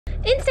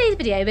In today's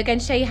video, we're going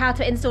to show you how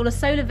to install a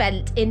solar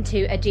vent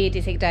into a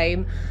geodesic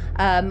dome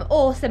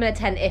or similar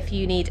tent if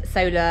you need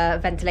solar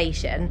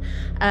ventilation.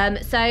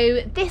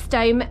 So this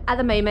dome at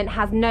the moment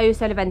has no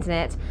solar vent in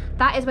it.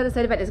 That is where the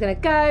solar vent is going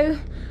to go,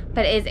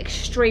 but it is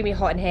extremely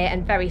hot in here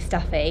and very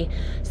stuffy.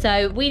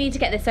 So we need to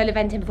get this solar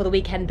vent in before the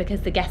weekend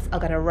because the guests are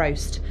going to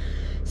roast.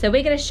 So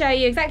we're going to show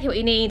you exactly what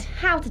you need,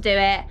 how to do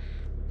it,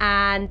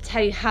 and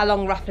tell you how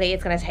long roughly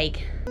it's going to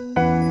take.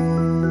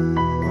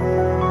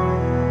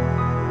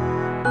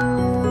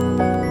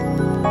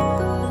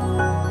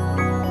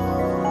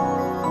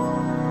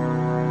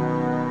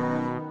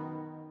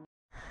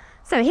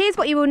 So here's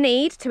what you will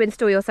need to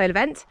install your solar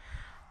vent.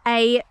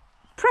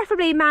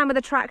 Preferably man with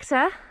a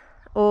tractor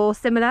or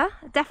similar,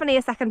 definitely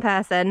a second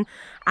person,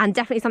 and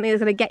definitely something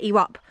that's going to get you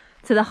up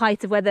to the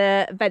height of where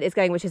the vent is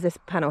going, which is this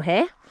panel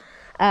here.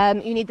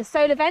 You need the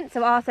solar vent.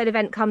 So our solar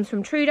vent comes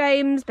from True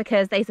Domes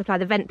because they supply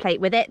the vent plate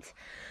with it.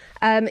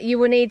 You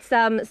will need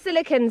some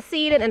silicone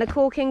sealant and a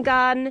caulking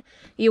gun.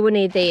 You will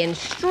need the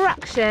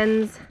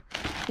instructions.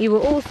 You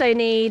will also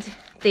need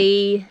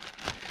the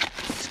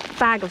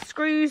bag of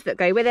screws that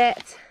go with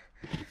it,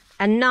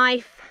 a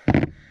knife,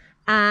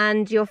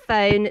 and your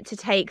phone to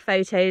take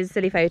photos,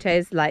 silly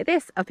photos like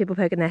this of people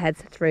poking their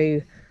heads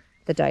through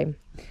the dome.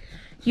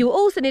 You will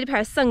also need a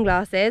pair of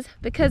sunglasses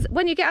because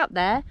when you get up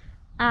there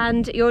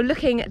and you're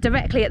looking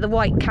directly at the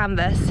white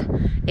canvas,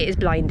 it is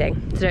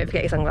blinding, so don't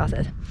forget your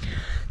sunglasses.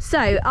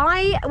 So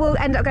I will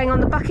end up going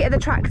on the bucket of the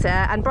tractor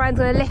and Brian's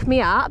going to lift me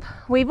up.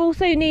 We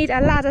also need a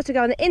ladder to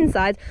go on the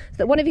inside so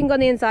that one of you can go on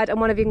the inside and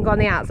one of you can go on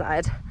the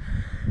outside.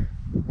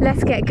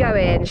 Let's get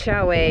going,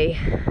 shall we?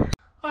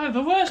 I have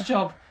the worst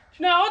job. Do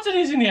you know how hot it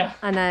is in here?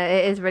 I know,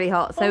 it is really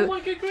hot. So oh my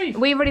good grief.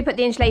 We've already put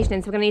the insulation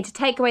in, so we're going to need to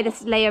take away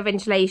this layer of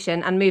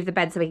insulation and move the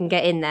bed so we can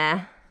get in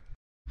there.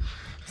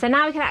 So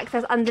now we can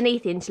access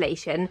underneath the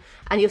insulation,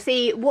 and you'll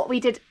see what we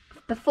did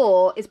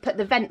before is put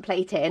the vent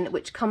plate in,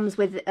 which comes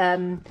with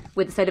the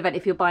solar vent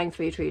if you're buying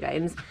through True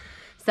Domes.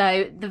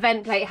 So the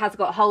vent plate has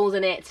got holes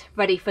in it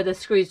ready for the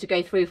screws to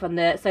go through from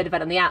the solar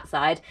vent on the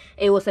outside.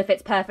 It also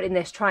fits perfectly in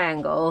this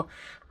triangle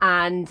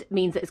and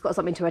means that it's got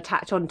something to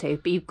attach onto,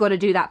 but you've got to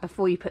do that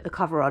before you put the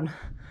cover on.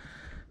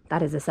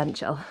 That is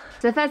essential.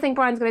 So the first thing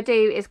Brian's going to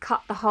do is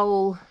cut the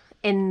hole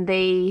in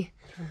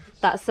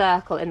that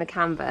circle in the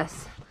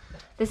canvas.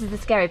 This is the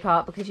scary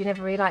part because you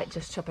never really like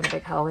just chopping a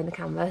big hole in the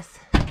canvas.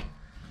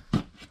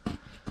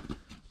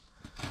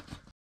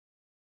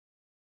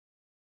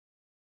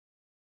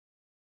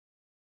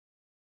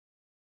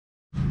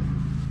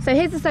 So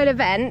here's the solar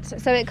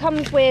vent. So it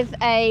comes with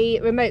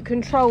a remote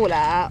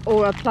controller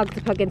or a plug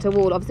to plug into a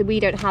wall. Obviously we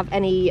don't have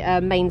any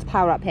mains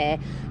power up here,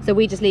 so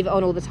we just leave it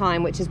on all the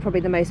time, which is probably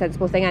the most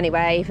sensible thing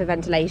anyway for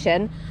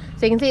ventilation.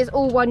 So you can see it's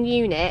all one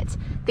unit.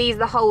 These are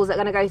the holes that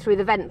are going to go through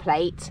the vent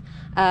plate,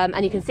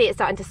 and you can see it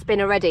starting to spin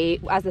already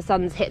as the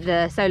sun's hit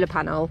the solar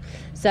panel.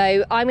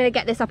 So I'm going to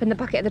get this up in the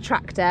bucket of the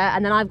tractor,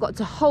 and then I've got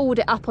to hold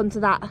it up onto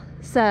that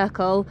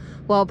circle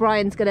while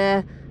Brian's going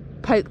to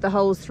poke the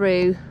holes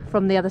through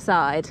from the other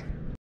side.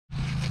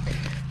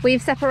 We've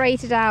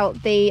separated out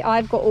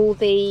I've got all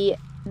the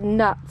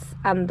nuts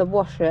and the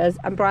washers,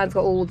 and Brian's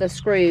got all the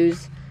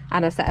screws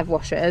and a set of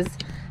washers.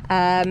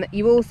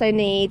 You also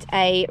need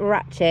a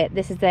ratchet.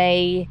 This is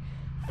a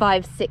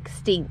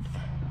 5/16,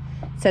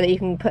 so that you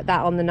can put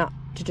that on the nut.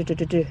 Make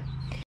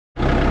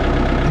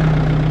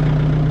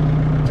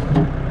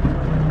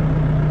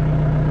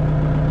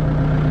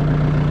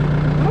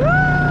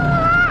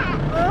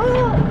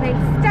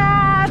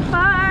stab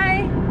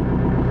by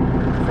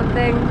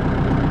something.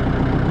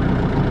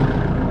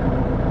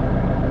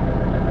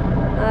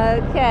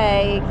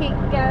 Okay, keep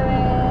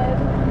going,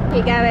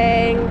 keep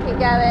going, keep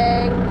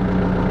going,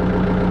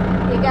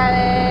 keep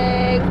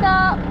going,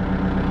 stop!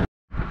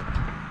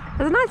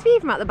 There's a nice view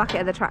from out the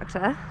bucket of the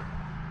tractor.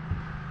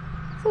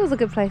 It's always a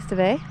good place to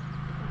be. Have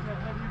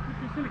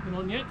you put your silicone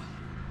on yet?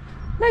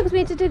 No, because we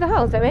need to do the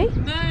holes, don't we?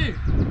 No!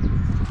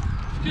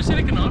 Put your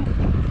silicone on.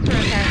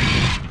 Okay.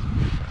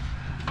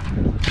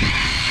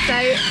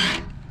 So,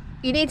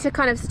 you need to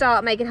kind of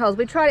start making holes.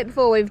 We've tried it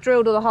before, we've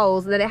drilled all the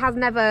holes, and then it has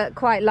never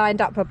quite lined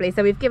up properly,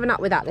 so we've given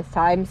up with that this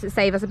time to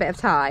save us a bit of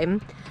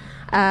time.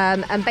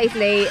 And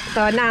basically,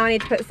 so now I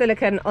need to put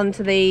silicone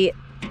onto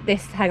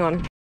hang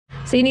on.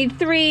 So you need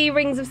 3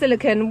 rings of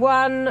silicone,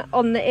 one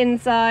on the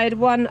inside,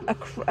 one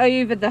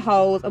over the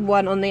holes, and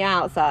one on the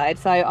outside.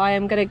 So I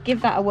am going to give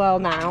that a whirl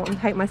now and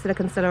hope my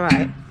silicone's still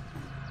alright.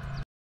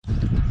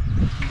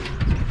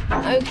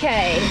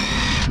 Okay.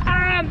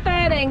 Ah, I'm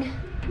burning.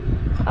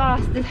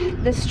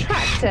 This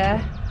tractor,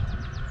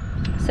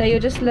 so you're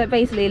just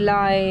basically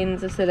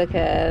lines of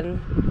silicone.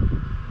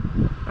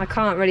 I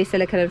can't really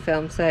silicone and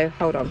film, so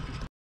hold on.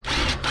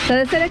 So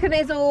the silicone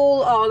is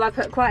all on. I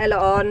put quite a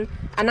lot on,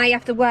 and now you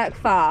have to work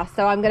fast.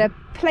 So I'm going to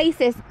place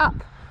this up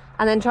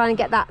and then try and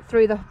get that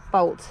through the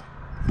bolt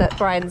that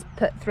Brian's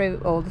put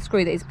through, or the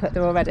screw that he's put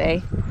through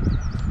already.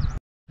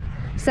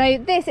 So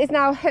this is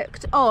now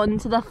hooked on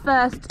to the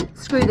first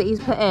screw that he's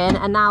put in,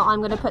 and now I'm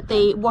going to put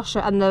the washer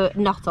and the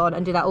nut on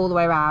and do that all the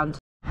way around.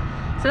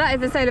 So that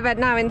is the solar vent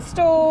now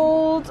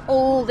installed.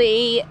 All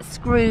the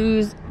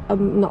screws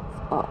nuts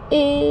are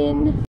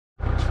in.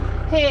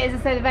 Here is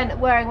the solar vent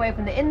wearing away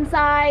from the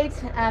inside.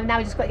 Now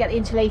we just got to get the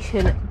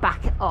insulation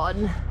back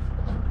on.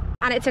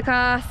 And it took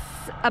us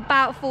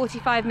about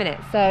 45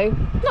 minutes, so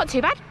not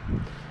too bad.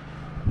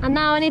 And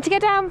now I need to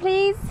get down,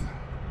 please,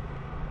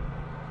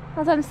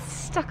 as I'm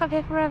stuck up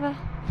here forever.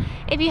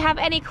 If you have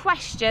any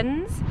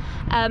questions,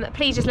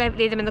 please just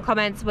leave them in the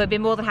comments. We'll be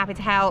more than happy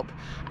to help.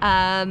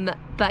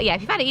 But yeah,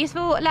 if you found it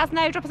useful, let us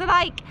know, drop us a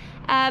like,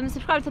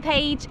 subscribe to the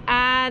page,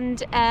 and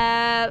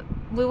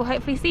we will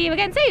hopefully see you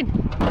again soon.